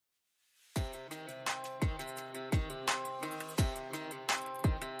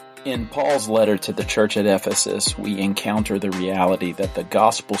In Paul's letter to the church at Ephesus, we encounter the reality that the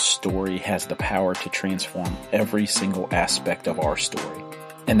gospel story has the power to transform every single aspect of our story.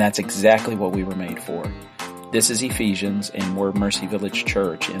 And that's exactly what we were made for. This is Ephesians, and we're Mercy Village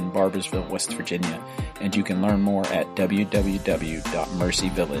Church in Barboursville, West Virginia. And you can learn more at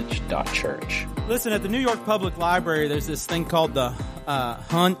www.mercyvillage.church. Listen, at the New York Public Library, there's this thing called the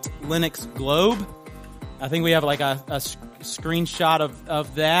Hunt Linux Globe. I think we have like a screenshot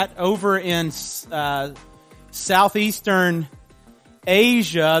of that. Over in southeastern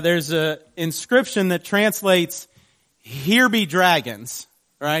Asia, there's a inscription that translates, "Here be dragons,"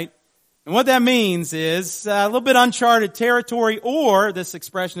 right? And what that means is a little bit uncharted territory, or this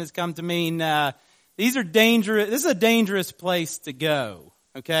expression has come to mean these are dangerous. This is a dangerous place to go.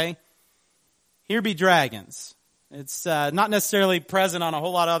 Okay, here be dragons. It's not necessarily present on a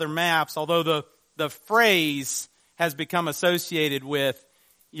whole lot of other maps, although the phrase has become associated with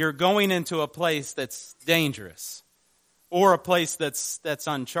you're going into a place that's dangerous or a place that's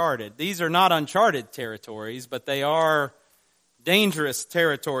uncharted. These are not uncharted territories, but they are dangerous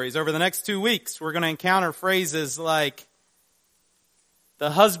territories. Over the next 2 weeks, we're going to encounter phrases like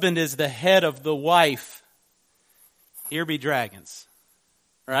the husband is the head of the wife. Here be dragons.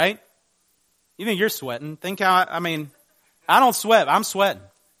 Right? You think you're sweating. Think how, I don't sweat. I'm sweating.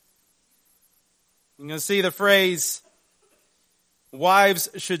 You're going to see the phrase, wives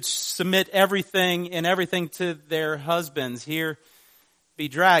should submit everything and everything to their husbands. Here be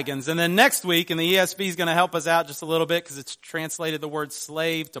dragons. And then next week, and the ESV is going to help us out just a little bit because it's translated the word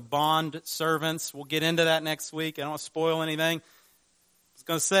slave to bond servants. We'll get into that next week. I don't want to spoil anything. It's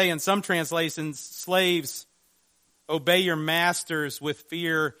going to say in some translations, slaves, obey your masters with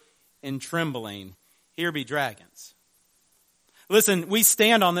fear and trembling. Here be dragons. Listen, we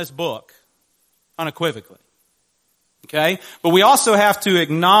stand on this book unequivocally. Okay? But we also have to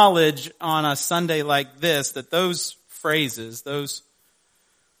acknowledge on a Sunday like this that those phrases, those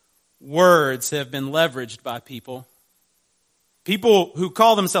words have been leveraged by people. People who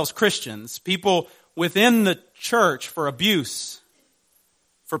call themselves Christians, people within the church for abuse,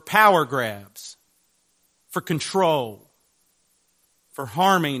 for power grabs, for control, for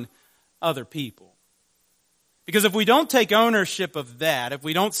harming other people. Because if we don't take ownership of that, if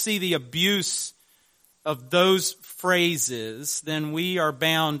we don't see the abuse of those phrases, then we are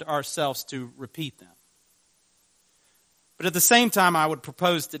bound ourselves to repeat them. But at the same time, I would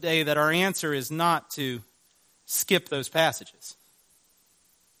propose today that our answer is not to skip those passages.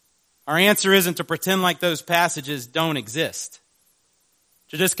 Our answer isn't to pretend like those passages don't exist.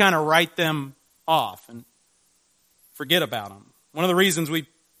 To just kind of write them off and forget about them. One of the reasons we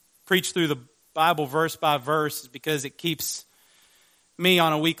preach through the Bible verse by verse is because it keeps me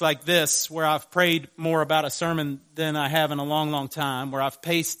on a week like this, where I've prayed more about a sermon than I have in a long, long time, where I've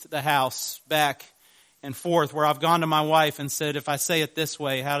paced the house back and forth, where I've gone to my wife and said, if I say it this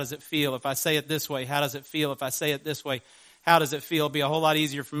way, how does it feel? If I say it this way, how does it feel? If I say it this way, how does it feel? It'd be a whole lot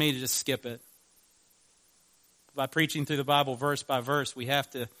easier for me to just skip it. By preaching through the Bible verse by verse, we have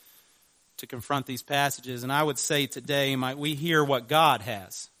to confront these passages. And I would say today, might we hear what God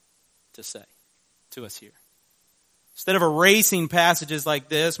has to say to us here. Instead of erasing passages like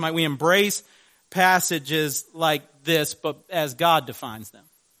this, might we embrace passages like this, but as God defines them.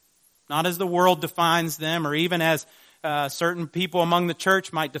 Not as the world defines them, or even as certain people among the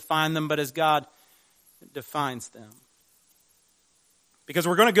church might define them, but as God defines them. Because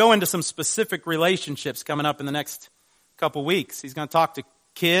we're going to go into some specific relationships coming up in the next couple weeks. He's going to talk to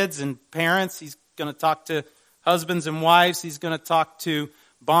kids and parents. He's going to talk to husbands and wives. He's going to talk to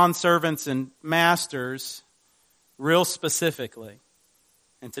bondservants and masters. Real specifically.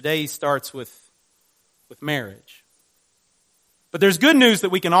 And today he starts with marriage. But there's good news that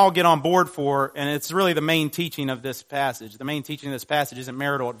we can all get on board for, and it's really the main teaching of this passage. The main teaching of this passage isn't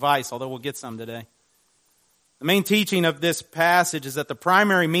marital advice, although we'll get some today. The main teaching of this passage is that the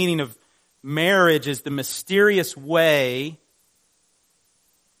primary meaning of marriage is the mysterious way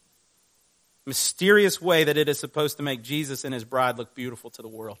that it is supposed to make Jesus and his bride look beautiful to the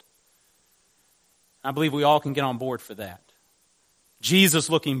world. I believe we all can get on board for that. Jesus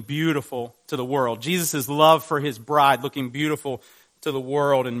looking beautiful to the world. Jesus' love for his bride looking beautiful to the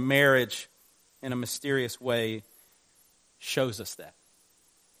world, and marriage in a mysterious way shows us that.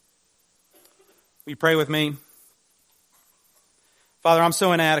 Will you pray with me? Father, I'm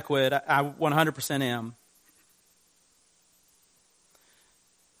so inadequate. I 100% am.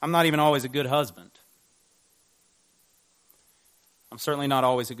 I'm not even always a good husband. I'm certainly not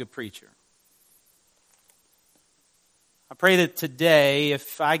always a good preacher. I pray that today,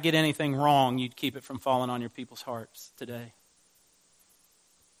 if I get anything wrong, you'd keep it from falling on your people's hearts today.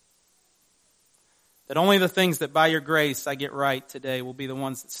 that only the things that by your grace I get right today will be the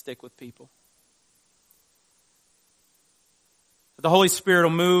ones that stick with people. That the Holy Spirit will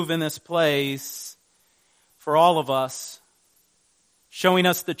move in this place for all of us, showing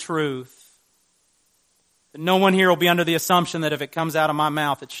us the truth. That no one here will be under the assumption that if it comes out of my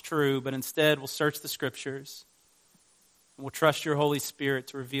mouth it's true, but instead we'll search the Scriptures and we'll trust your Holy Spirit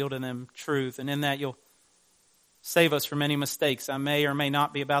to reveal to them truth. And in that you'll save us from any mistakes I may or may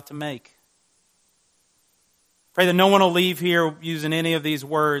not be about to make. Pray that no one will leave here using any of these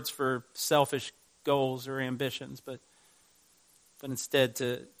words for selfish goals or ambitions, but instead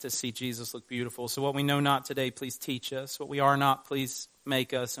to see Jesus look beautiful. So what we know not today, please teach us. What we are not, please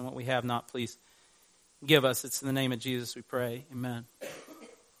make us. And what we have not, please give us. It's in the name of Jesus we pray. Amen. A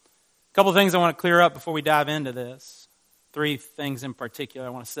couple of things I want to clear up before we dive into this. 3 things in particular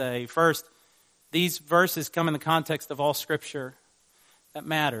I want to say. First, these verses come in the context of all Scripture. That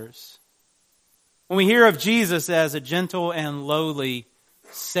matters. When we hear of Jesus as a gentle and lowly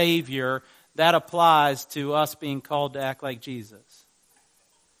Savior, that applies to us being called to act like Jesus.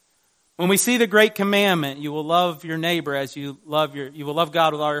 When we see the great commandment, you will love your neighbor as you will love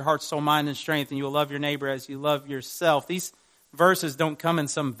God with all your heart, soul, mind, and strength, and you will love your neighbor as you love yourself. These verses don't come in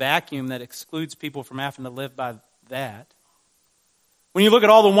some vacuum that excludes people from having to live by that. When you look at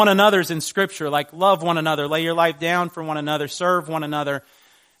all the one another's in Scripture, like love one another, lay your life down for one another, serve one another,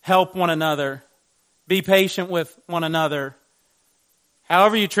 help one another, be patient with one another.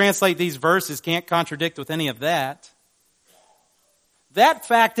 However you translate these verses can't contradict with any of that. That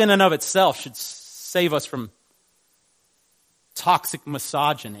fact in and of itself should save us from toxic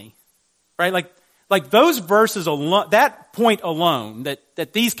misogyny. Right? Like those verses alone, that point alone,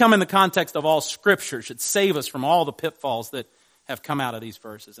 that these come in the context of all Scripture, should save us from all the pitfalls that have come out of these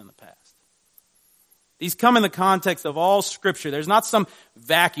verses in the past. These come in the context of all Scripture. There's not some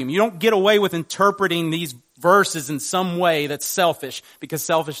vacuum. You don't get away with interpreting these verses in some way that's selfish, because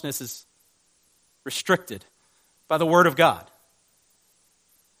selfishness is restricted by the Word of God.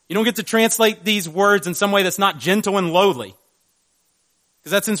 You don't get to translate these words in some way that's not gentle and lowly,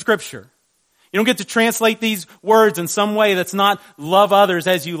 because that's in Scripture. You don't get to translate these words in some way that's not love others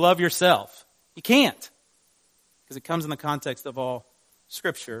as you love yourself. You can't, because it comes in the context of all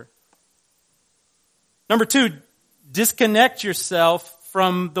Scripture. Number 2, disconnect yourself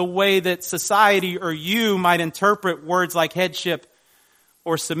from the way that society or you might interpret words like headship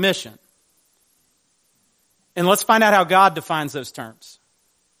or submission. And let's find out how God defines those terms.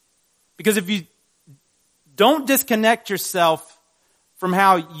 Because if you don't disconnect yourself from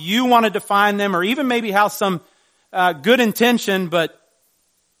how you want to define them, or even maybe how some good intention but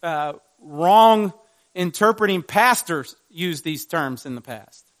wrong interpreting pastors use these terms in the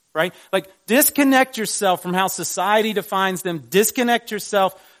past. Right? Like, disconnect yourself from how society defines them. Disconnect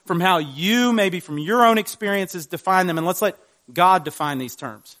yourself from how you, maybe from your own experiences, define them. And let's let God define these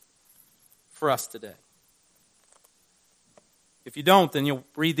terms for us today. If you don't, then you'll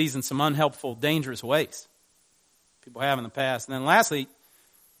read these in some unhelpful, dangerous ways. People have in the past. And then lastly,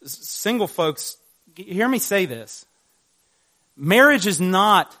 single folks, hear me say this. Marriage is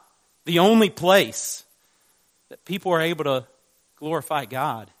not the only place that people are able to glorify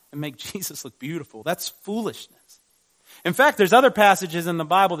God and make Jesus look beautiful. That's foolishness. In fact, there's other passages in the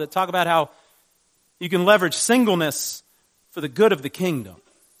Bible that talk about how you can leverage singleness for the good of the kingdom.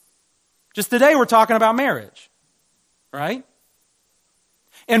 Just today we're talking about marriage, right?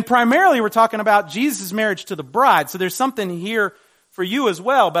 And primarily we're talking about Jesus' marriage to the bride. So there's something here for you as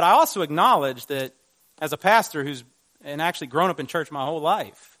well. But I also acknowledge that as a pastor who's actually grown up in church my whole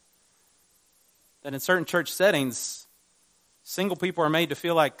life, that in certain church settings, single people are made to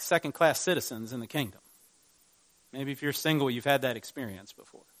feel like second-class citizens in the kingdom. Maybe if you're single, you've had that experience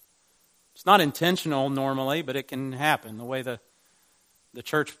before. It's not intentional normally, but it can happen, the way the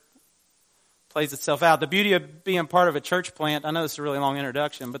church plays itself out. The beauty of being part of a church plant, I know this is a really long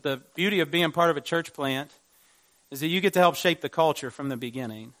introduction, but the beauty of being part of a church plant is that you get to help shape the culture from the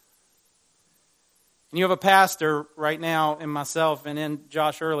beginning. And you have a pastor right now, in myself and in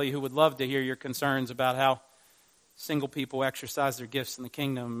Josh Early, who would love to hear your concerns about how single people exercise their gifts in the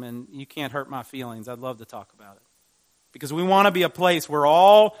kingdom, and you can't hurt my feelings. I'd love to talk about it. Because we want to be a place where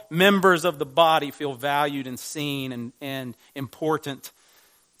all members of the body feel valued and seen and important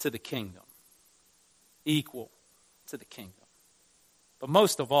to the kingdom. Equal to the kingdom. But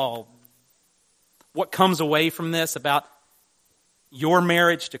most of all, what comes away from this about your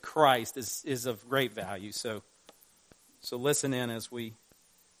marriage to Christ is of great value. So listen in as we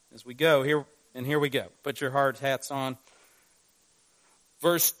go here. And here we go. Put your hard hats on.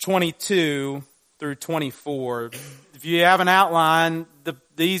 Verse 22 through 24. If you have an outline,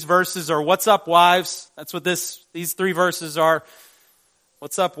 these verses are what's up, wives. That's what these 3 verses are.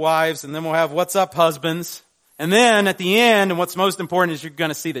 What's up, wives? And then we'll have what's up, husbands. And then at the end, and what's most important is you're going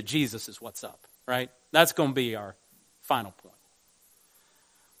to see that Jesus is what's up, right? That's going to be our final point.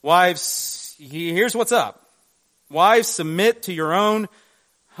 Wives, here's what's up. Wives, submit to your own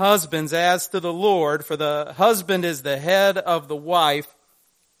husbands as to the Lord, for the husband is the head of the wife,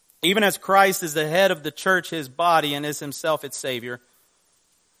 even as Christ is the head of the church, his body, and is himself its Savior.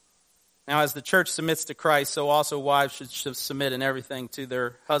 Now, as the church submits to Christ, so also wives should submit in everything to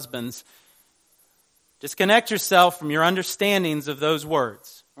their husbands. Disconnect yourself from your understandings of those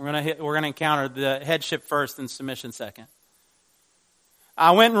words. We're going to encounter the headship first and submission second.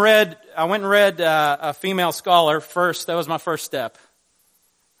 I went and read a female scholar first. That was my first step.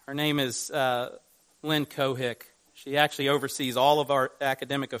 Her name is Lynn Cohick. She actually oversees all of our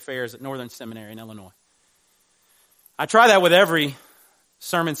academic affairs at Northern Seminary in Illinois. I try that with every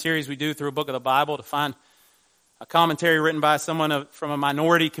sermon series we do through a book of the Bible, to find a commentary written by someone from a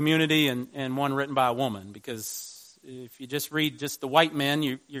minority community and one written by a woman. Because if you just read just the white men,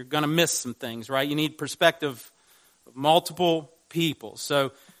 you're going to miss some things, right? You need perspective of multiple people.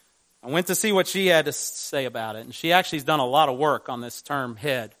 So I went to see what she had to say about it. And she actually has done a lot of work on this term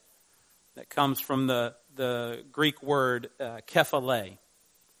head that comes from the Greek word kephale.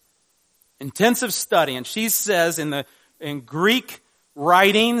 Intensive study. And she says in Greek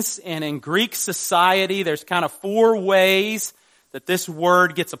writings and in Greek society, there's kind of 4 ways that this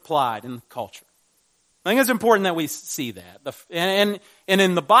word gets applied in the culture. I think it's important that we see that. And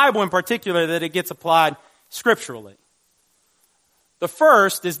in the Bible in particular, that it gets applied scripturally. The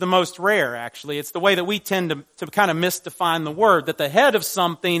first is the most rare, actually. It's the way that we tend to kind of misdefine the word, that the head of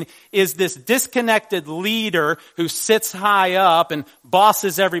something is this disconnected leader who sits high up and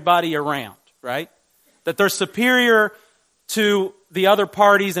bosses everybody around, right? That they're superior to the other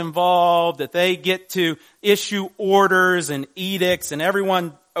parties involved, that they get to issue orders and edicts, and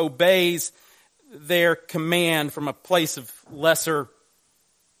everyone obeys their command from a place of lesser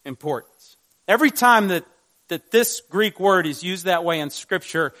importance. Every time that this Greek word is used that way in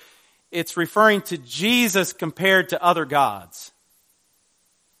Scripture, it's referring to Jesus compared to other gods.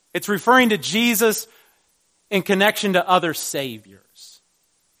 It's referring to Jesus in connection to other saviors.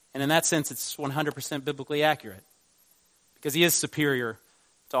 And in that sense, it's 100% biblically accurate, because he is superior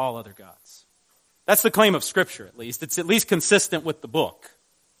to all other gods. That's the claim of Scripture, at least. It's at least consistent with the book.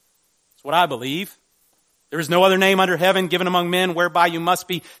 It's what I believe. There is no other name under heaven given among men whereby you must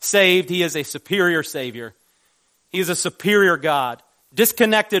be saved. He is a superior Savior. He is a superior God,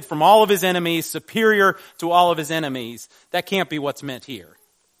 disconnected from all of his enemies, superior to all of his enemies. That can't be what's meant here.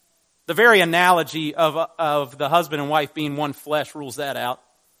 The very analogy of the husband and wife being one flesh rules that out.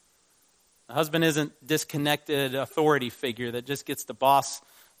 The husband isn't disconnected authority figure that just gets to boss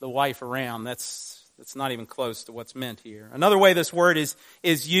the wife around. That's not even close to what's meant here. Another way this word is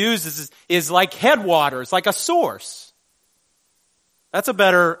used is like headwaters, like a source. That's a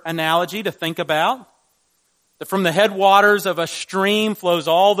better analogy to think about. That from the headwaters of a stream flows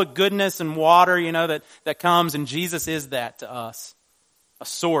all the goodness and water, that comes, and Jesus is that to us. A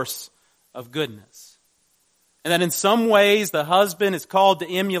source of goodness. And that in some ways the husband is called to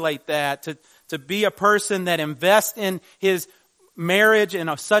emulate that, to be a person that invests in his marriage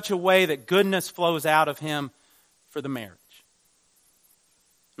in such a way that goodness flows out of him for the marriage.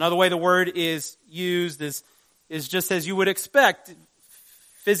 Another way the word is used is just as you would expect.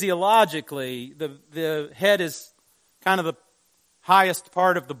 Physiologically, the head is kind of the highest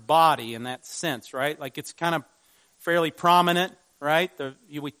part of the body in that sense, right? Like it's kind of fairly prominent, right?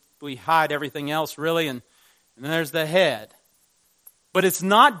 We hide everything else really, and then there's the head. But it's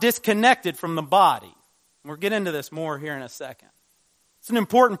not disconnected from the body. We'll get into this more here in a second. It's an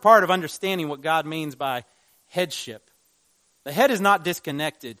important part of understanding what God means by headship. The head is not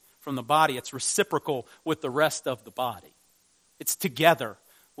disconnected from the body. It's reciprocal with the rest of the body. It's together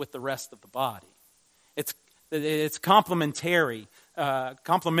with the rest of the body. It's complementary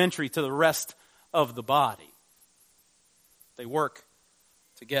to the rest of the body. They work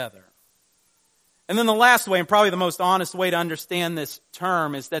together. And then the last way, and probably the most honest way to understand this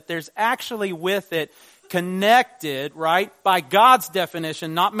term, is that there's actually with it connected, right, by God's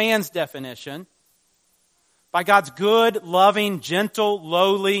definition, not man's definition, by God's good, loving, gentle,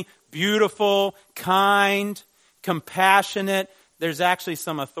 lowly, beautiful, kind, compassionate, there's actually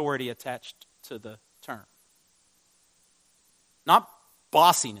some authority attached to the term. Not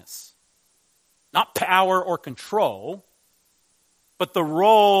bossiness, not power or control, but the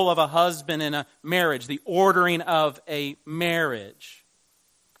role of a husband in a marriage, the ordering of a marriage.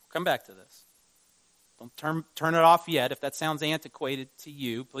 Come back to this. Don't turn it off yet. If that sounds antiquated to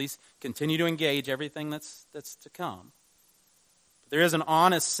you, please continue to engage everything that's to come. But there is an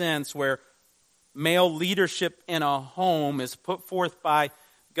honest sense where male leadership in a home is put forth by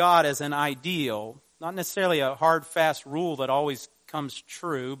God as an ideal, not necessarily a hard, fast rule that always comes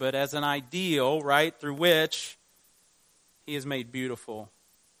true, but as an ideal, right, through which he is made beautiful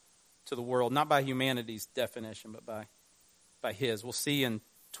to the world, not by humanity's definition, but by his. We'll see in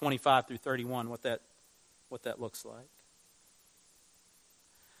 25 through 31 what that looks like.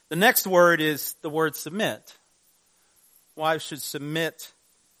 The next word is the word submit. Wives should submit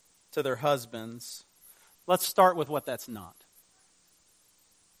to their husbands. Let's start with what that's not.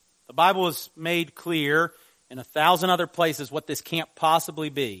 The Bible has made clear in 1,000 other places what this can't possibly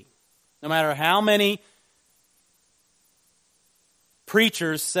be. No matter how many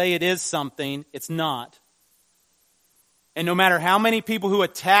preachers say it is something, it's not. And no matter how many people who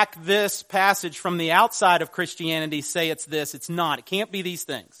attack this passage from the outside of Christianity say it's this, it's not. It can't be these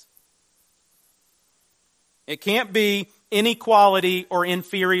things. It can't be inequality or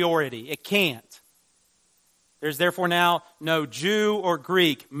inferiority. It can't. There's therefore now no Jew or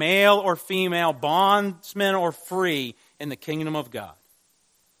Greek, male or female, bondsman or free in the kingdom of God.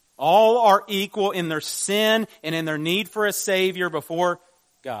 All are equal in their sin and in their need for a Savior before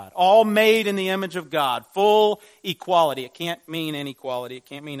God. All made in the image of God. Full equality. It can't mean inequality. It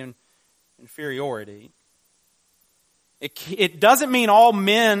can't mean inferiority. It doesn't mean all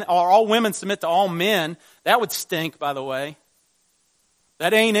men or all women submit to all men. That would stink, by the way.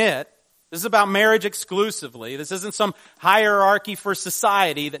 That ain't it. This is about marriage exclusively. This isn't some hierarchy for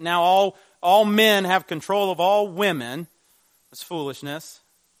society that now all men have control of all women. That's foolishness.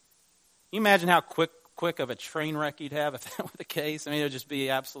 Can you imagine how quick of a train wreck you'd have if that were the case? I mean, it would just be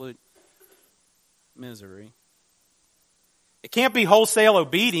absolute misery. It can't be wholesale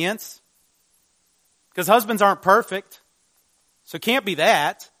obedience because husbands aren't perfect. So it can't be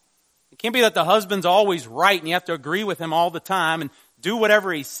that. It can't be that the husband's always right and you have to agree with him all the time and do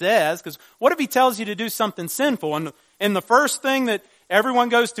whatever he says. Because what if he tells you to do something sinful? And the first thing that everyone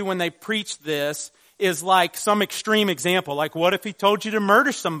goes to when they preach this is like some extreme example. Like what if he told you to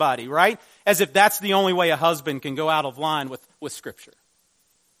murder somebody, right? As if that's the only way a husband can go out of line with Scripture.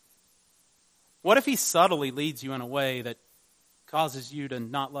 What if he subtly leads you in a way that causes you to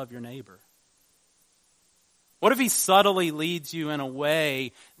not love your neighbor? What if he subtly leads you in a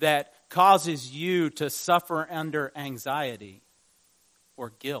way that causes you to suffer under anxiety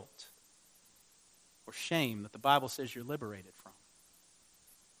or guilt or shame that the Bible says you're liberated from?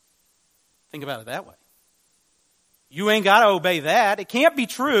 Think about it that way. You ain't got to obey that. It can't be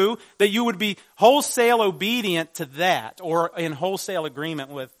true that you would be wholesale obedient to that or in wholesale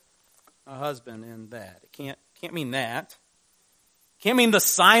agreement with a husband in that. It can't mean that. It can't mean the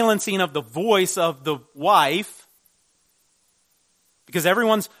silencing of the voice of the wife, because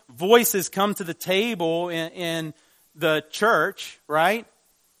everyone's voices come to the table in the church, right?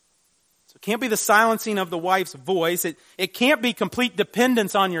 So it can't be the silencing of the wife's voice. It can't be complete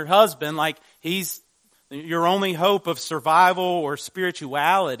dependence on your husband, like he's your only hope of survival or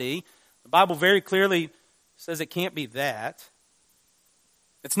spirituality. The Bible very clearly says it can't be that.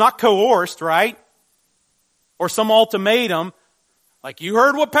 It's not coerced, right? Or some ultimatum. Like, you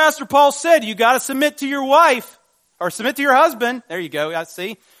heard what Pastor Paul said. You got to submit to your wife. Or submit to your husband. There you go. I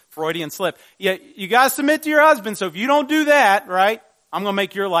see. Freudian slip. Yeah, you got to submit to your husband. So if you don't do that, right, I'm going to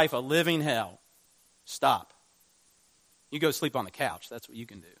make your life a living hell. Stop. You go sleep on the couch. That's what you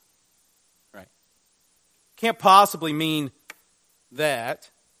can do. Right? Can't possibly mean that.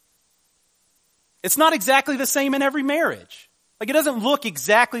 It's not exactly the same in every marriage. Like, it doesn't look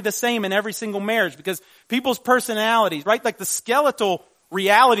exactly the same in every single marriage because people's personalities, right? Like the skeletal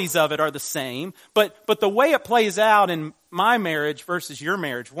realities of it are the same, but the way it plays out in my marriage versus your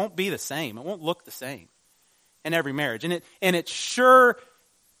marriage won't be the same. It won't look the same in every marriage. And it sure,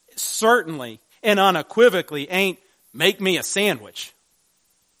 certainly, and unequivocally ain't make me a sandwich.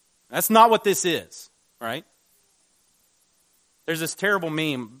 That's not what this is, right? There's this terrible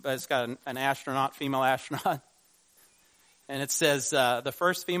meme, but it's got an astronaut, female astronaut. And it says, the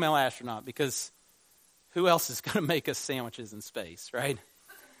first female astronaut, because who else is going to make us sandwiches in space, right?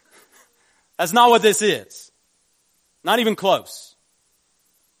 That's not what this is. Not even close.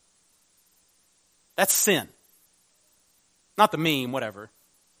 That's sin. Not the meme, whatever.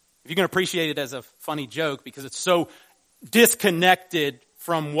 If you can appreciate it as a funny joke because it's so disconnected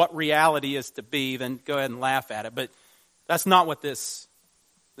from what reality is to be, then go ahead and laugh at it. But that's not what this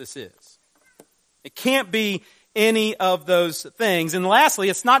is. It can't be any of those things. And lastly,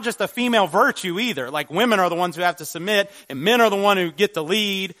 it's not just a female virtue either. Like women are the ones who have to submit and men are the ones who get to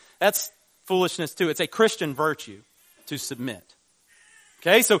lead. That's foolishness too. It's a Christian virtue to submit.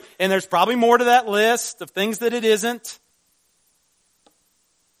 Okay, so, and there's probably more to that list of things that it isn't.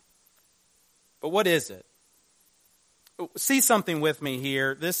 But what is it? See something with me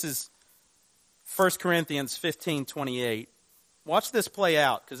here. This is 1 Corinthians 15:28. Watch this play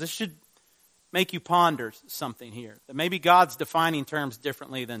out, because this should make you ponder something here. That maybe God's defining terms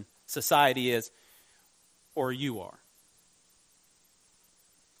differently than society is, or you are.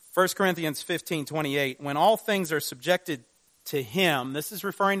 1 Corinthians 15:28, when all things are subjected to Him, this is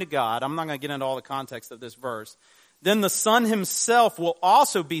referring to God. I'm not going to get into all the context of this verse. Then the Son Himself will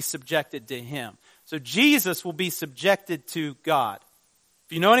also be subjected to Him. So Jesus will be subjected to God.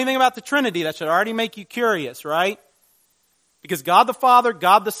 If you know anything about the Trinity, that should already make you curious, right? Because God the Father,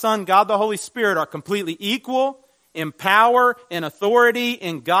 God the Son, God the Holy Spirit are completely equal in power, in authority,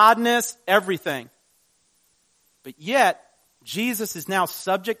 in godness, everything. But yet, Jesus is now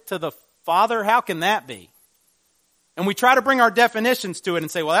subject to the Father. How can that be? And we try to bring our definitions to it and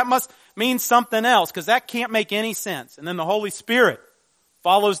say, well, that must mean something else, because that can't make any sense. And then the Holy Spirit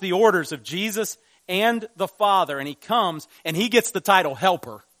follows the orders of Jesus and the Father, and He comes and He gets the title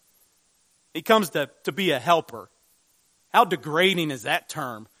helper. He comes to be a helper. How degrading is that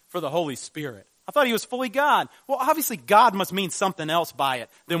term for the Holy Spirit? I thought He was fully God. Well, obviously God must mean something else by it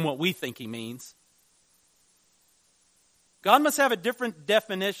than what we think He means. God must have a different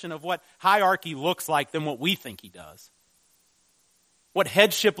definition of what hierarchy looks like than what we think He does. What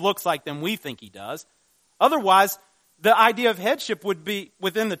headship looks like than we think He does. Otherwise, the idea of headship would be,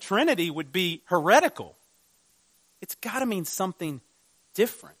 within the Trinity, would be heretical. It's got to mean something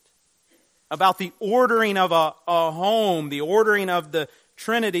different about the ordering of a home, the ordering of the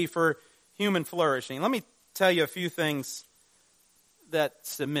Trinity for human flourishing. Let me tell you a few things that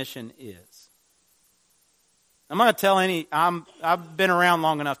submission is. I'm not going to tell I've been around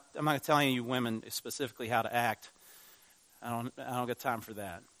long enough, I'm not going to tell any of you women specifically how to act. I don't got time for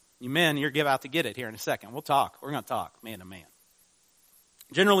that. You men, you're about to get it here in a second. We'll talk. We're going to talk man to man.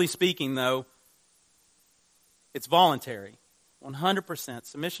 Generally speaking, though, it's voluntary. 100%.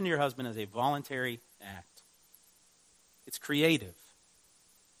 Submission to your husband is a voluntary act. It's creative.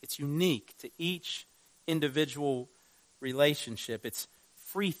 It's unique to each individual relationship. It's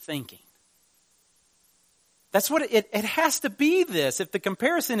free thinking. That's what it has to be this. If the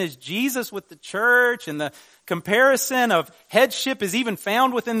comparison is Jesus with the church, and the comparison of headship is even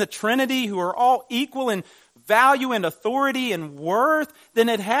found within the Trinity, who are all equal in value and authority and worth, then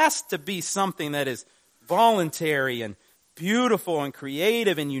it has to be something that is voluntary and beautiful and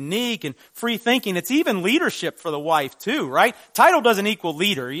creative and unique and free thinking. It's even leadership for the wife too, right? Title doesn't equal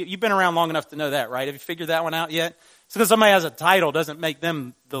leader. You've been around long enough to know that, right? Have you figured that one out yet? So because somebody has a title doesn't make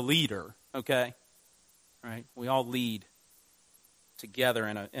them the leader, okay? Right? We all lead together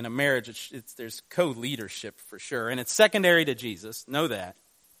in a marriage. There's co-leadership for sure. And it's secondary to Jesus. Know that.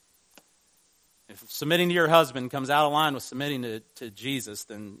 If submitting to your husband comes out of line with submitting to Jesus,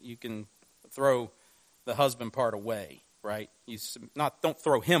 then you can throw the husband part away, right? Don't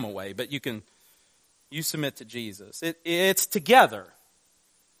throw him away, but you submit to Jesus. It's together.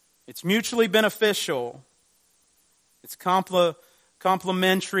 It's mutually beneficial. It's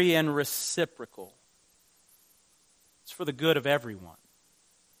complementary and reciprocal. It's for the good of everyone,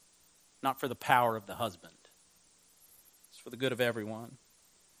 not for the power of the husband. It's for the good of everyone.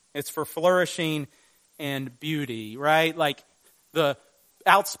 It's for flourishing and beauty, right? Like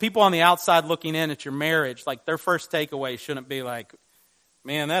people on the outside looking in at your marriage, like their first takeaway shouldn't be like,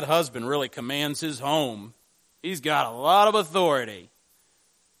 man, that husband really commands his home. He's got a lot of authority.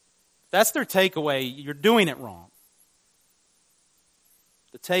 If that's their takeaway, you're doing it wrong.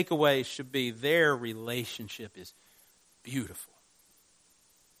 The takeaway should be their relationship is beautiful.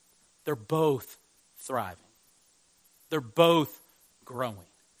 They're both thriving. They're both growing.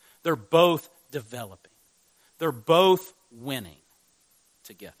 They're both developing. They're both winning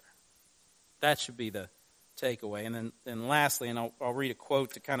together. That should be the takeaway. And then lastly, and I'll read a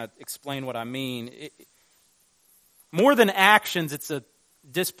quote to kind of explain what I mean. More than actions, it's a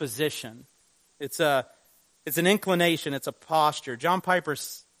disposition. It's an inclination. It's a posture. John Piper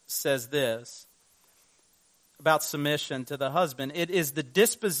says this about submission to the husband. It is the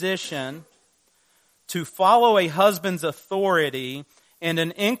disposition to follow a husband's authority and an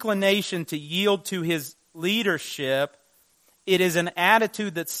inclination to yield to his leadership. It is an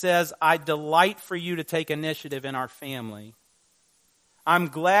attitude that says, I delight for you to take initiative in our family. I'm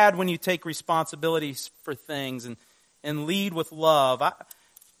glad when you take responsibilities for things and lead with love.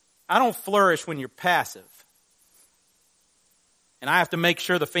 I don't flourish when you're passive. And I have to make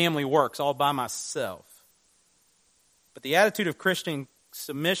sure the family works all by myself. But the attitude of Christian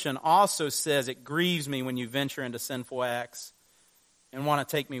submission also says, it grieves me when you venture into sinful acts and want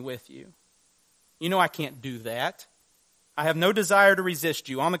to take me with you. You know I can't do that. I have no desire to resist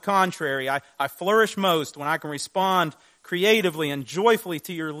you. On the contrary, I flourish most when I can respond creatively and joyfully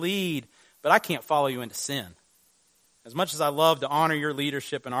to your lead, but I can't follow you into sin. As much as I love to honor your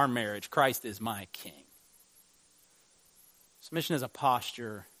leadership in our marriage, Christ is my king. Submission is a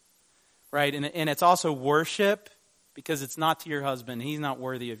posture, right? And it's also worship, because it's not to your husband. He's not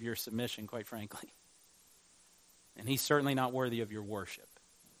worthy of your submission, quite frankly. And he's certainly not worthy of your worship.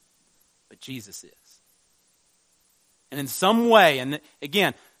 But Jesus is. And in some way, and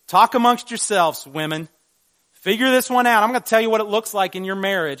again, talk amongst yourselves, women. Figure this one out. I'm going to tell you what it looks like in your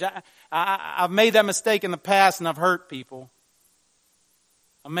marriage. I've made that mistake in the past and I've hurt people.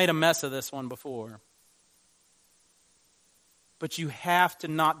 I've made a mess of this one before. But you have to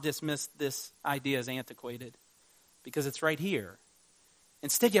not dismiss this idea as antiquated, because it's right here.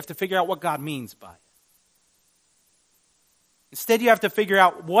 Instead, you have to figure out what God means by it. Instead, you have to figure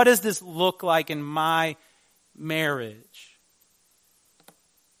out, what does this look like in my marriage?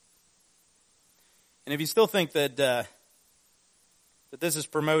 And if you still think that this is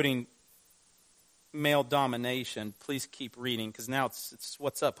promoting male domination, please keep reading, because now it's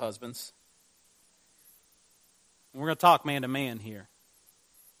what's up, husbands? And we're going to talk man to man here.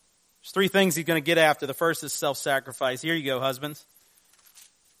 There's three things he's going to get after. The first is self-sacrifice. Here you go, husbands.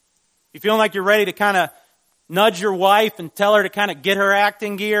 You feeling like you're ready to kind of nudge your wife and tell her to kind of get her act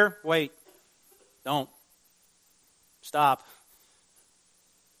in gear? Wait. Don't. Stop.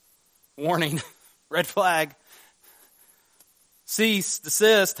 Warning. Red flag. Cease.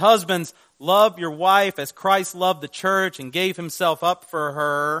 Desist. Husbands, love your wife as Christ loved the church and gave himself up for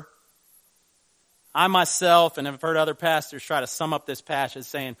her. I myself, and I've heard other pastors try to sum up this passage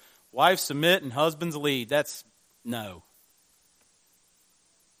saying, wives submit and husbands lead. That's no.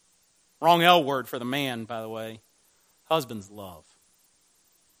 Wrong L word for the man, by the way. Husbands love.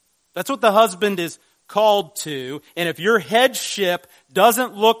 That's what the husband is called to. And if your headship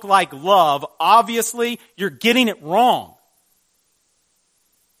doesn't look like love, obviously you're getting it wrong.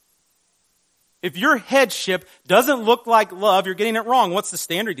 If your headship doesn't look like love, you're getting it wrong. What's the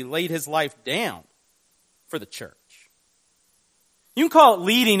standard? He laid his life down for the church. You can call it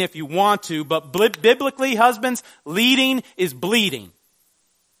leading if you want to, but biblically, husbands, leading is bleeding.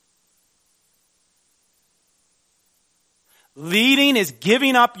 Leading is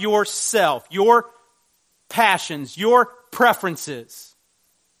giving up yourself, your passions, your preferences,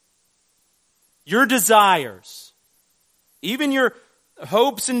 your desires, even your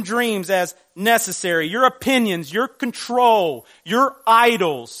hopes and dreams as necessary, your opinions, your control, your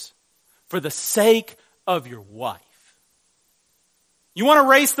idols, for the sake of your wife. You want to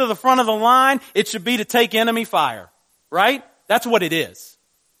race to the front of the line? It should be to take enemy fire, right? That's what it is.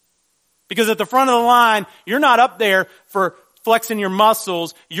 Because at the front of the line, you're not up there for flexing your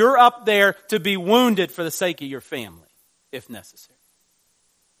muscles. You're up there to be wounded for the sake of your family, if necessary.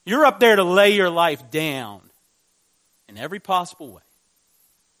 You're up there to lay your life down in every possible way.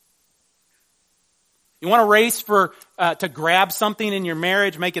 You want to race to grab something in your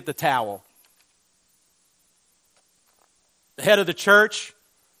marriage? Make it the towel. The head of the church,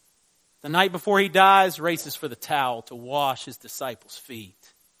 the night before he dies, races for the towel to wash his disciples'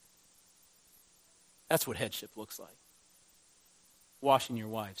 feet. That's what headship looks like. Washing your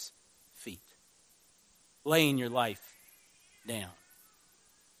wife's feet. Laying your life down.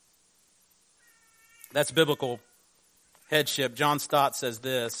 That's biblical headship. John Stott says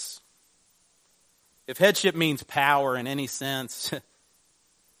this: if headship means power in any sense,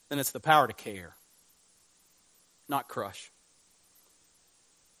 then it's the power to care, not crush.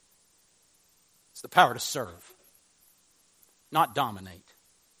 It's the power to serve, not dominate.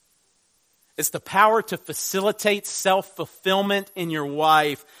 It's the power to facilitate self-fulfillment in your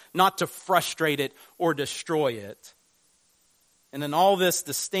wife, not to frustrate it or destroy it. And in all this,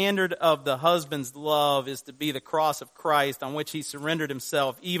 the standard of the husband's love is to be the cross of Christ, on which he surrendered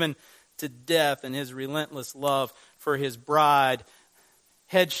himself even to death in his relentless love for his bride.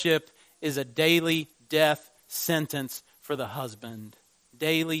 Headship is a daily death sentence for the husband,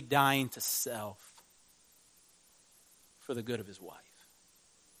 daily dying to self for the good of his wife.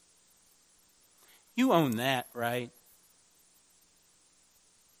 You own that, right?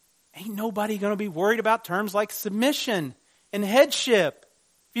 Ain't nobody going to be worried about terms like submission and headship.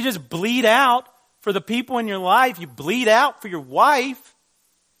 If you just bleed out for the people in your life, you bleed out for your wife.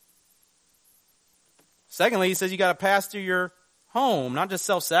 Secondly, he says you got to pastor your home, not just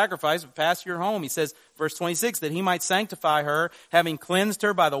self-sacrifice, but pastor your home. He says, verse 26, that he might sanctify her, having cleansed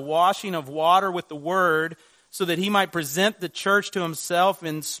her by the washing of water with the word, so that he might present the church to himself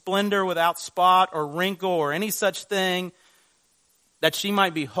in splendor without spot or wrinkle or any such thing, that she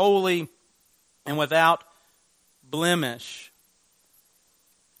might be holy and without blemish.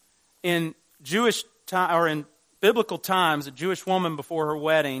 In Jewish time, or in biblical times, a Jewish woman before her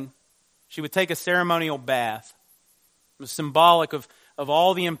wedding, she would take a ceremonial bath. It was symbolic of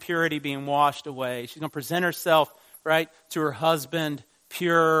all the impurity being washed away. She's going to present herself, right, to her husband,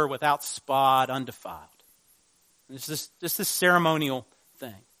 pure, without spot, undefiled. It's just this ceremonial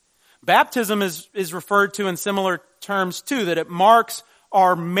thing. Baptism is referred to in similar terms too, that it marks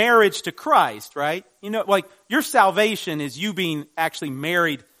our marriage to Christ, right? You know, like your salvation is you being actually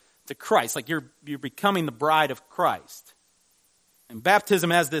married to Christ, like you're becoming the bride of Christ. And baptism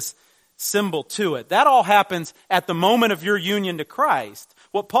has this symbol to it. That all happens at the moment of your union to Christ.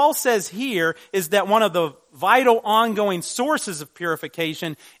 What Paul says here is that one of the vital ongoing sources of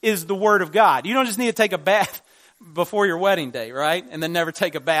purification is the Word of God. You don't just need to take a bath before your wedding day, right? And then never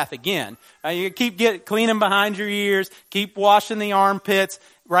take a bath again. You keep cleaning behind your ears, keep washing the armpits,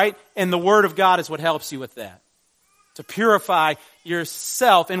 right? And the Word of God is what helps you with that. To purify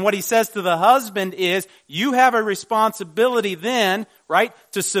yourself. And what he says to the husband is, you have a responsibility then, right,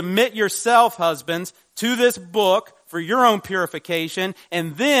 to submit yourself, husbands, to this book for your own purification,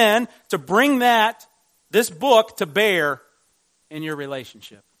 and then to bring this book to bear in your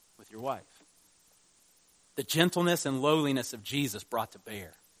relationship with your wife. The gentleness and lowliness of Jesus brought to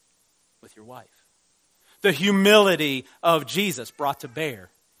bear with your wife. The humility of Jesus brought to bear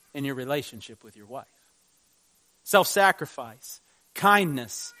in your relationship with your wife. Self-sacrifice,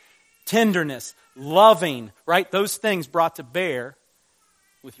 kindness, tenderness, loving, right? Those things brought to bear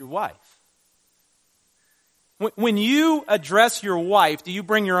with your wife. When you address your wife, do you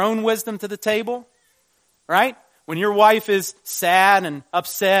bring your own wisdom to the table? Right? When your wife is sad and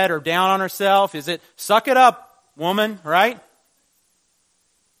upset or down on herself, is it, suck it up, woman, right?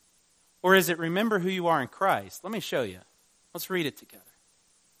 Or is it, remember who you are in Christ? Let me show you. Let's read it together.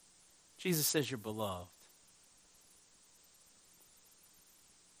 Jesus says you're beloved.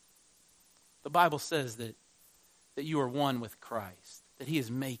 The Bible says that you are one with Christ, that he is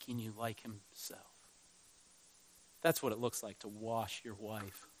making you like himself. That's what it looks like to wash your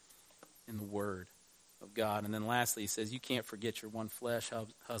wife in the Word of God. And then lastly, he says, you can't forget your one flesh,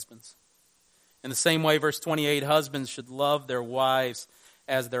 husbands. In the same way, verse 28, husbands should love their wives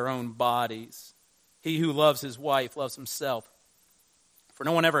as their own bodies. He who loves his wife loves himself. For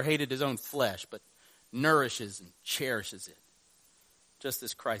no one ever hated his own flesh, but nourishes and cherishes it, just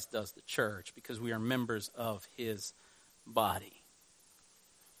as Christ does the church, because we are members of his body.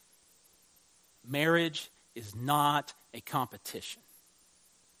 Marriage is not a competition.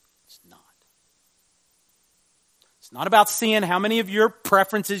 It's not. It's not about seeing how many of your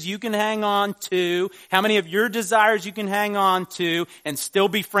preferences you can hang on to, how many of your desires you can hang on to, and still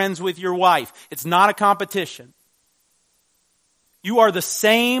be friends with your wife. It's not a competition. You are the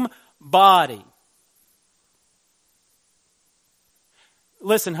same body.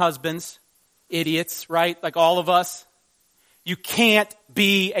 Listen, husbands, idiots, right? Like all of us. You can't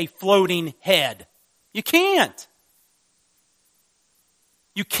be a floating head. You can't.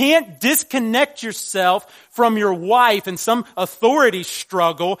 You can't disconnect yourself from your wife in some authority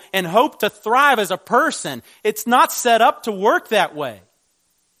struggle and hope to thrive as a person. It's not set up to work that way.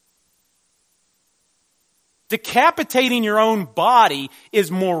 Decapitating your own body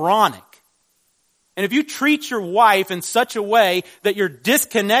is moronic. And if you treat your wife in such a way that you're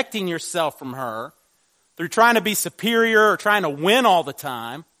disconnecting yourself from her, through trying to be superior or trying to win all the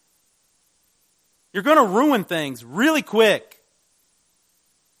time, you're going to ruin things really quick.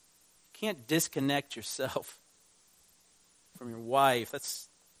 You can't disconnect yourself from your wife. That's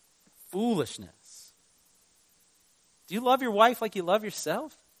foolishness. Do you love your wife like you love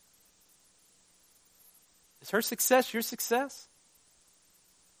yourself? Is her success your success?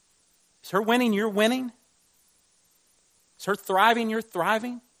 Is her winning your winning? Is her thriving your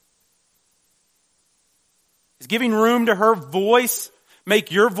thriving? Is giving room to her voice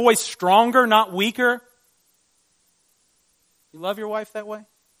make your voice stronger, not weaker? You love your wife that way?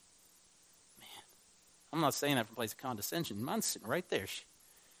 Man, I'm not saying that from a place of condescension. Mine's sitting right there.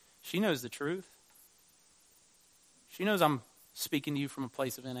 She knows the truth. She knows I'm speaking to you from a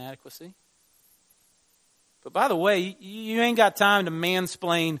place of inadequacy. But by the way, you ain't got time to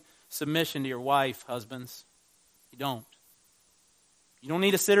mansplain submission to your wife, husbands. You don't. You don't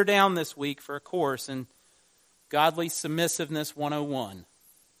need to sit her down this week for a course in Godly Submissiveness 101.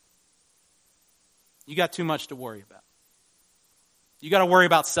 You got too much to worry about. You got to worry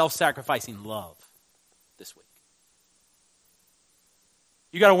about self-sacrificing love this week.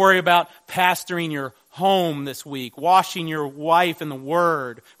 You got to worry about pastoring your home this week, washing your wife in the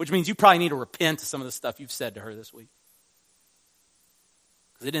Word, which means you probably need to repent of some of the stuff you've said to her this week.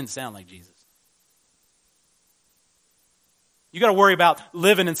 Because it didn't sound like Jesus. You got to worry about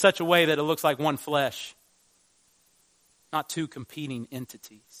living in such a way that it looks like one flesh, not two competing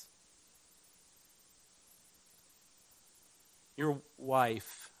entities. Your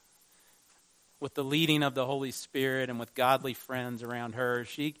wife, with the leading of the Holy Spirit and with godly friends around her,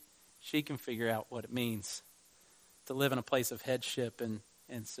 she can figure out what it means to live in a place of headship and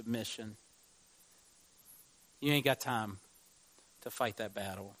submission. You ain't got time to fight that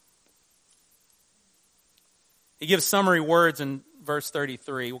battle. He gives summary words in verse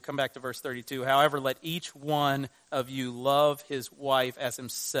 33. We'll come back to verse 32. However, let each one of you love his wife as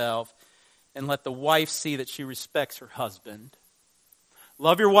himself, and let the wife see that she respects her husband.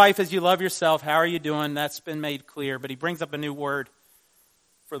 Love your wife as you love yourself. How are you doing? That's been made clear. But he brings up a new word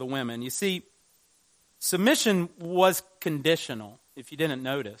for the women. You see, submission was conditional, if you didn't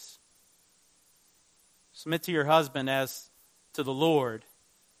notice. Submit to your husband as to the Lord.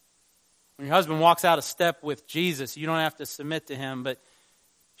 When your husband walks out of step with Jesus, you don't have to submit to him. But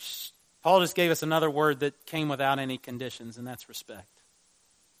Paul just gave us another word that came without any conditions, and that's respect.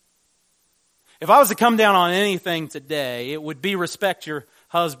 If I was to come down on anything today, it would be respect your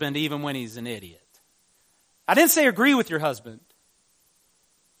husband even when he's an idiot. I didn't say agree with your husband.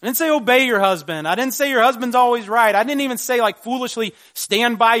 I didn't say obey your husband. I didn't say your husband's always right. I didn't even say like foolishly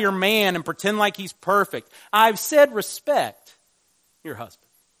stand by your man and pretend like he's perfect. I've said respect your husband.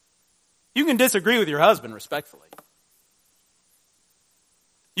 You can disagree with your husband respectfully.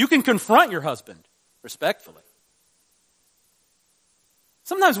 You can confront your husband respectfully.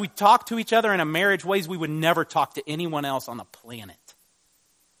 Sometimes we talk to each other in a marriage ways we would never talk to anyone else on the planet.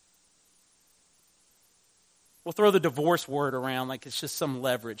 We'll throw the divorce word around like it's just some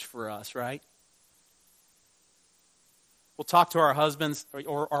leverage for us, right? We'll talk to our husbands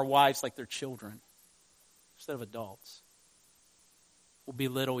or our wives like they're children instead of adults. We'll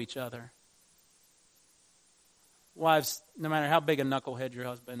belittle each other. Wives, no matter how big a knucklehead your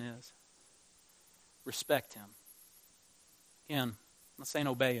husband is, respect him. Again, I'm not saying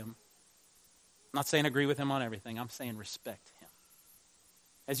obey him. I'm not saying agree with him on everything. I'm saying respect him.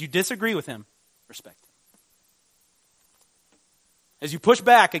 As you disagree with him, respect him. As you push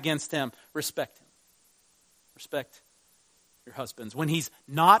back against him, respect him. Respect your husbands. When he's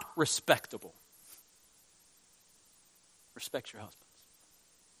not respectable, respect your husbands.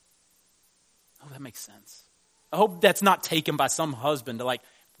 Oh, that makes sense. I hope that's not taken by some husband to like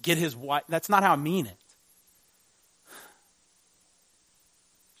get his wife. That's not how I mean it.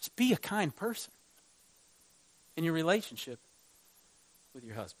 Just be a kind person in your relationship with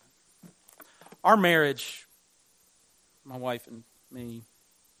your husband. Our marriage, my wife and me,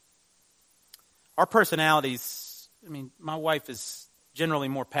 our personalities, my wife is generally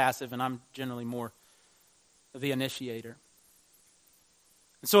more passive and I'm generally more the initiator.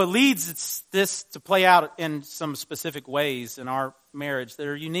 And so it leads this to play out in some specific ways in our marriage that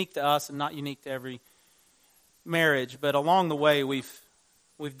are unique to us and not unique to every marriage. But along the way, we've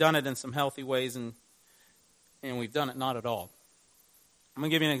done it in some healthy ways and we've done it not at all. I'm going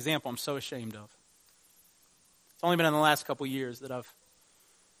to give you an example I'm so ashamed of. It's only been in the last couple years that I've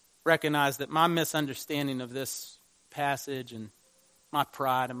recognized that my misunderstanding of this passage and my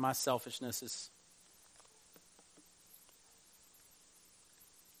pride and my selfishness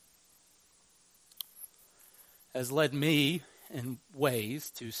has led me in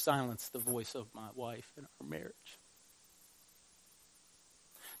ways to silence the voice of my wife in our marriage.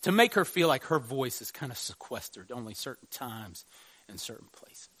 To make her feel like her voice is kind of sequestered only certain times and certain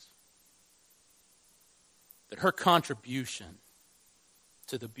places. That her contribution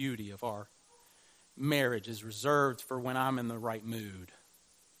to the beauty of our marriage is reserved for when I'm in the right mood.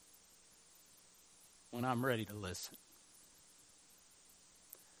 When I'm ready to listen.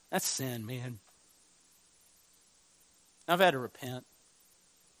 That's sin, man. I've had to repent.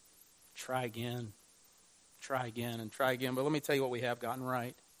 Try again. And try again. But let me tell you what we have gotten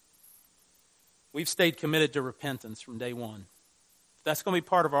right. We've stayed committed to repentance from day one. That's going to be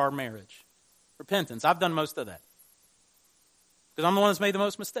part of our marriage. Repentance. I've done most of that. Because I'm the one that's made the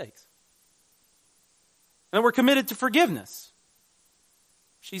most mistakes. And then we're committed to forgiveness.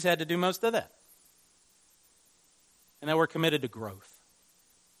 She's had to do most of that. And then we're committed to growth.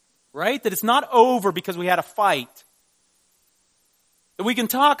 Right? That it's not over because we had a fight. That we can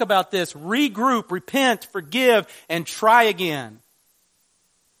talk about this, regroup, repent, forgive, and try again.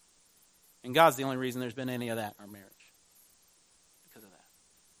 And God's the only reason there's been any of that in our marriage. Because of that.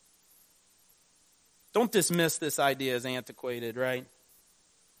 Don't dismiss this idea as antiquated, right?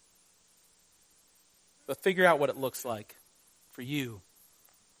 But figure out what it looks like for you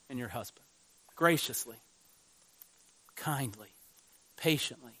and your husband. Graciously, kindly,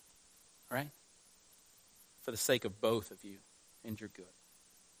 patiently, right? For the sake of both of you and your good.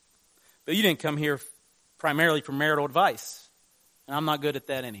 But you didn't come here primarily for marital advice. And I'm not good at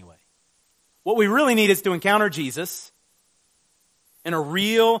that anyway. What we really need is to encounter Jesus in a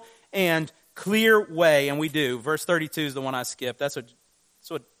real and clear way, and we do. Verse 32 is the one I skipped. That's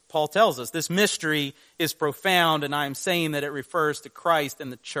what Paul tells us. This mystery is profound, and I am saying that it refers to Christ and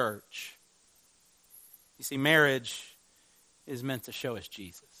the church. You see, marriage is meant to show us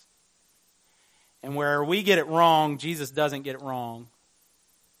Jesus. And where we get it wrong, Jesus doesn't get it wrong.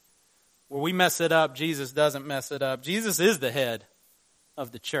 Where we mess it up, Jesus doesn't mess it up. Jesus is the head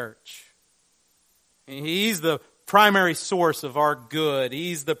of the church. He's the primary source of our good.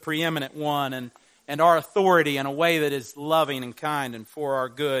 He's the preeminent one and our authority in a way that is loving and kind and for our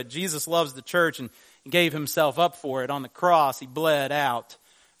good. Jesus loves the church and gave himself up for it. On the cross, he bled out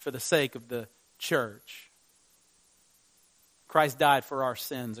for the sake of the church. Christ died for our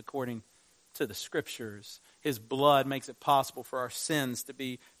sins according to the Scriptures. His blood makes it possible for our sins to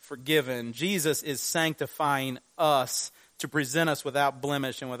be forgiven. Jesus is sanctifying us to present us without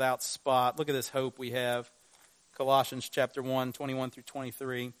blemish and without spot. Look at this hope we have. Colossians chapter 1, 21 through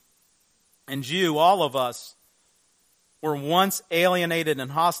 23. And you, all of us, were once alienated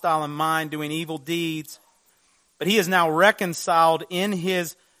and hostile in mind, doing evil deeds. But he is now reconciled in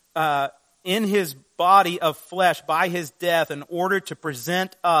his body of flesh by his death in order to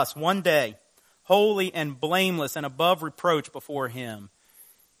present us one day holy and blameless and above reproach before him,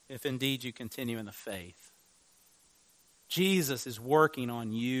 if indeed you continue in the faith. Jesus is working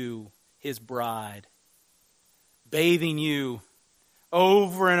on you, his bride, bathing you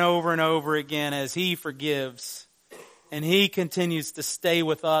over and over and over again as he forgives. And he continues to stay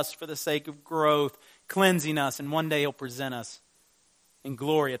with us for the sake of growth, cleansing us, and one day he'll present us in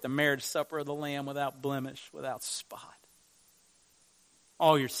glory at the marriage supper of the Lamb without blemish, without spot.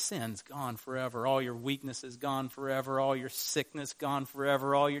 All your sins gone forever. All your weaknesses gone forever. All your sickness gone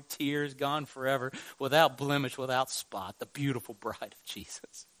forever. All your tears gone forever. Without blemish, without spot. The beautiful bride of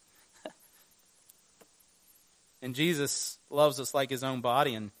Jesus. And Jesus loves us like his own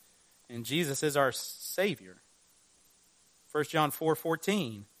body. And Jesus is our Savior. 1 John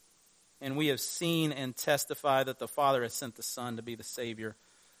 4:14. And we have seen and testify that the Father has sent the Son to be the Savior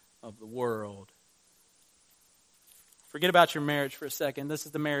of the world. Forget about your marriage for a second. This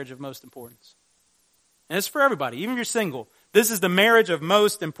is the marriage of most importance. And it's for everybody, even if you're single. This is the marriage of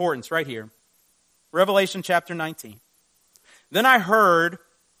most importance right here. Revelation chapter 19. Then I heard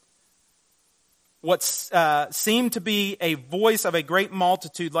what seemed to be a voice of a great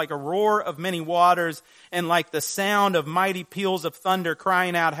multitude, like a roar of many waters, and like the sound of mighty peals of thunder,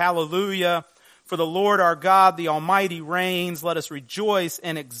 crying out, Hallelujah! For the Lord our God, the Almighty, reigns. Let us rejoice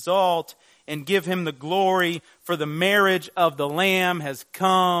and exult and give him the glory, for the marriage of the Lamb has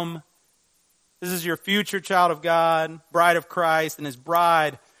come. This is your future child of God, bride of Christ, and his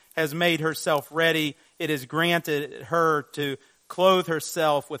bride has made herself ready. It is granted her to clothe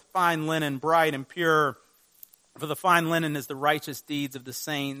herself with fine linen, bright and pure. For the fine linen is the righteous deeds of the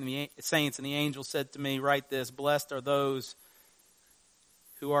saints. And the angel said to me, write this, blessed are those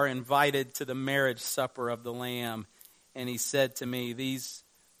who are invited to the marriage supper of the Lamb. And he said to me, these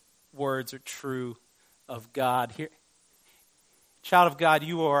words are true of God. Here, child of God,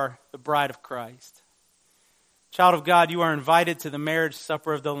 you are the bride of Christ. Child of God, you are invited to the marriage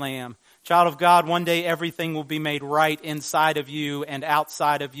supper of the Lamb. Child of God, one day everything will be made right inside of you and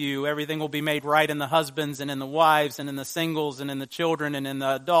outside of you. Everything will be made right in the husbands and in the wives and in the singles and in the children and in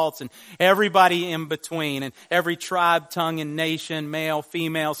the adults and everybody in between. And every tribe, tongue, and nation, male,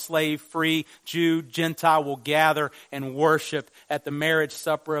 female, slave, free, Jew, Gentile will gather and worship at the marriage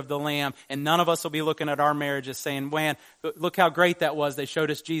supper of the Lamb. And none of us will be looking at our marriages saying, man, look how great that was. They showed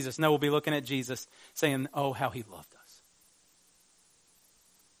us Jesus. No, we'll be looking at Jesus saying, oh, how he loved us.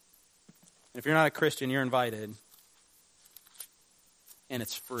 If you're not a Christian, you're invited. And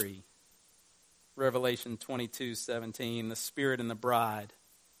it's free. Revelation 22:17, the Spirit and the bride.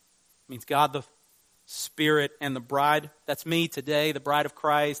 It means God the Spirit and the bride. That's me today, the bride of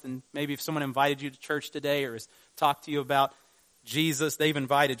Christ. And maybe if someone invited you to church today or has talked to you about Jesus, they've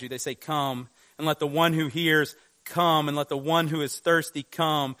invited you. They say, come. And let the one who hears come. And let the one who is thirsty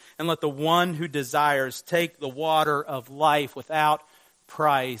come. And let the one who desires take the water of life without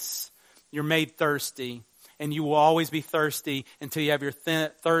price. You're made thirsty, and you will always be thirsty until you have your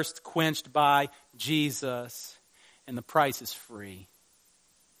thirst quenched by Jesus, and the price is free.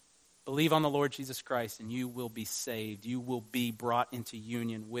 Believe on the Lord Jesus Christ, and you will be saved. You will be brought into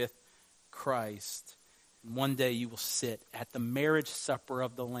union with Christ. One day you will sit at the marriage supper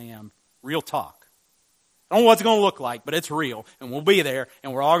of the Lamb. Real talk. I don't know what it's going to look like, but it's real. And we'll be there,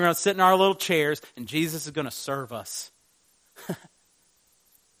 and we're all going to sit in our little chairs, and Jesus is going to serve us.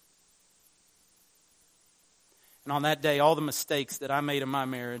 And on that day, all the mistakes that I made in my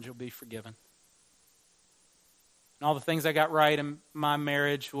marriage will be forgiven. And all the things I got right in my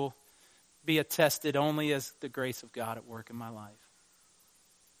marriage will be attested only as the grace of God at work in my life.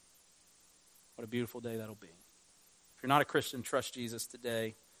 What a beautiful day that'll be. If you're not a Christian, trust Jesus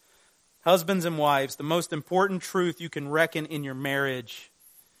today. Husbands and wives, the most important truth you can reckon in your marriage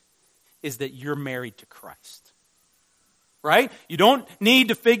is that you're married to Christ. Right? You don't need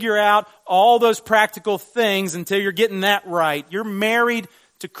to figure out all those practical things until you're getting that right. You're married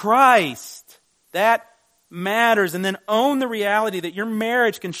to Christ. That matters. And then own the reality that your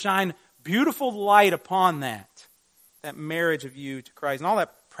marriage can shine beautiful light upon that. That marriage of you to Christ. And all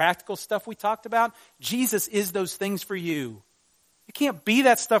that practical stuff we talked about, Jesus is those things for you. You can't be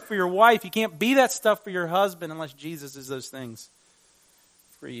that stuff for your wife. You can't be that stuff for your husband unless Jesus is those things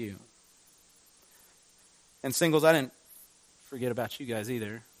for you. And singles, I didn't forget about you guys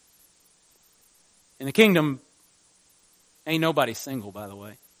either. In the kingdom, ain't nobody single, by the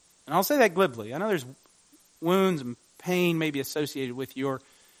way. And I'll say that glibly. I know there's wounds and pain maybe associated with your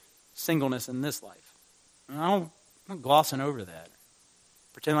singleness in this life. And I'm not glossing over that.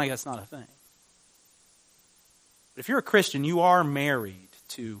 Pretend like that's not a thing. But if you're a Christian, you are married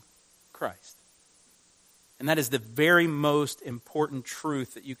to Christ. And that is the very most important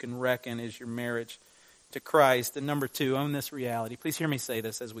truth that you can reckon is your marriage to Christ. And number two, own this reality. Please hear me say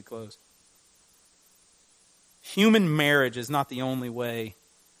this as we close. Human marriage is not the only way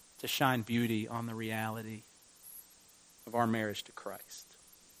to shine beauty on the reality of our marriage to Christ.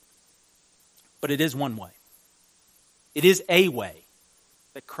 But it is one way. It is a way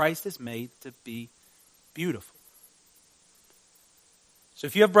that Christ is made to be beautiful. So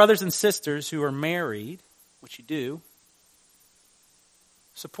if you have brothers and sisters who are married, which you do,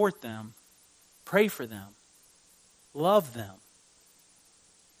 support them. Pray for them. Love them.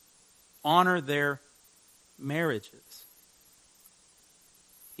 Honor their marriages.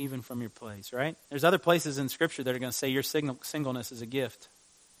 Even from your place, right? There's other places in Scripture that are going to say your singleness is a gift.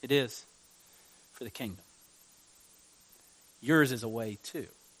 It is for the kingdom. Yours is a way too.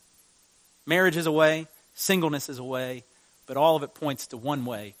 Marriage is a way. Singleness is a way. But all of it points to one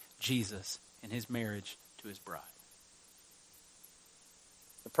way, Jesus and his marriage to his bride.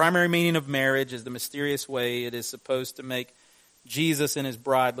 The primary meaning of marriage is the mysterious way it is supposed to make Jesus and his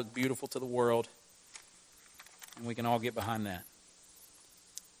bride look beautiful to the world. And we can all get behind that.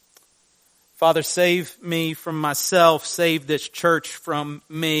 Father, save me from myself. Save this church from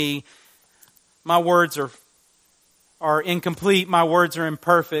me. My words are incomplete. My words are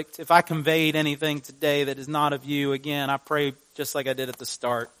imperfect. If I conveyed anything today that is not of you, again, I pray just like I did at the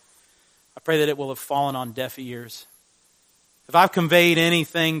start. I pray that it will have fallen on deaf ears. If I've conveyed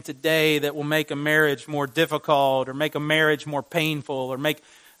anything today that will make a marriage more difficult or make a marriage more painful or make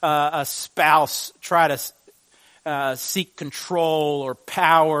a spouse try to seek control or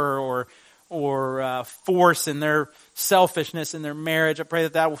power or force in their selfishness in their marriage, I pray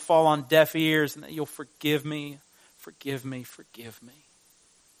that that will fall on deaf ears and that you'll forgive me. Forgive me, forgive me.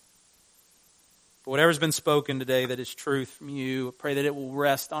 But whatever's been spoken today that is truth from you, I pray that it will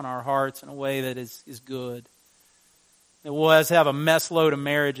rest on our hearts in a way that is good. That we'll have a mess load of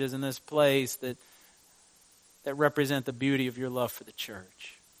marriages in this place that represent the beauty of your love for the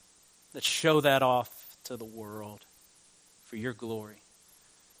church. That show that off to the world for your glory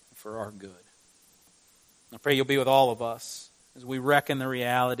and for our good. I pray you'll be with all of us as we reckon the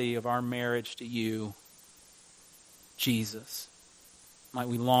reality of our marriage to you, Jesus. Might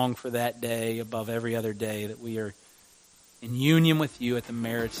we long for that day above every other day that we are in union with you at the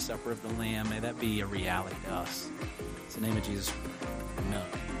marriage supper of the Lamb. May that be a reality to us. In the name of Jesus, amen.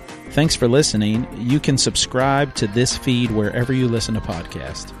 Thanks for listening. You can subscribe to this feed wherever you listen to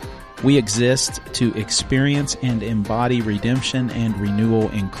podcasts. We exist to experience and embody redemption and renewal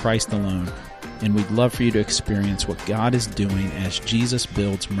in Christ alone. And we'd love for you to experience what God is doing as Jesus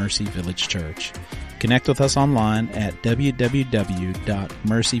builds Mercy Village Church. Connect with us online at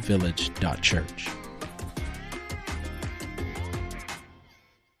www.mercyvillage.church.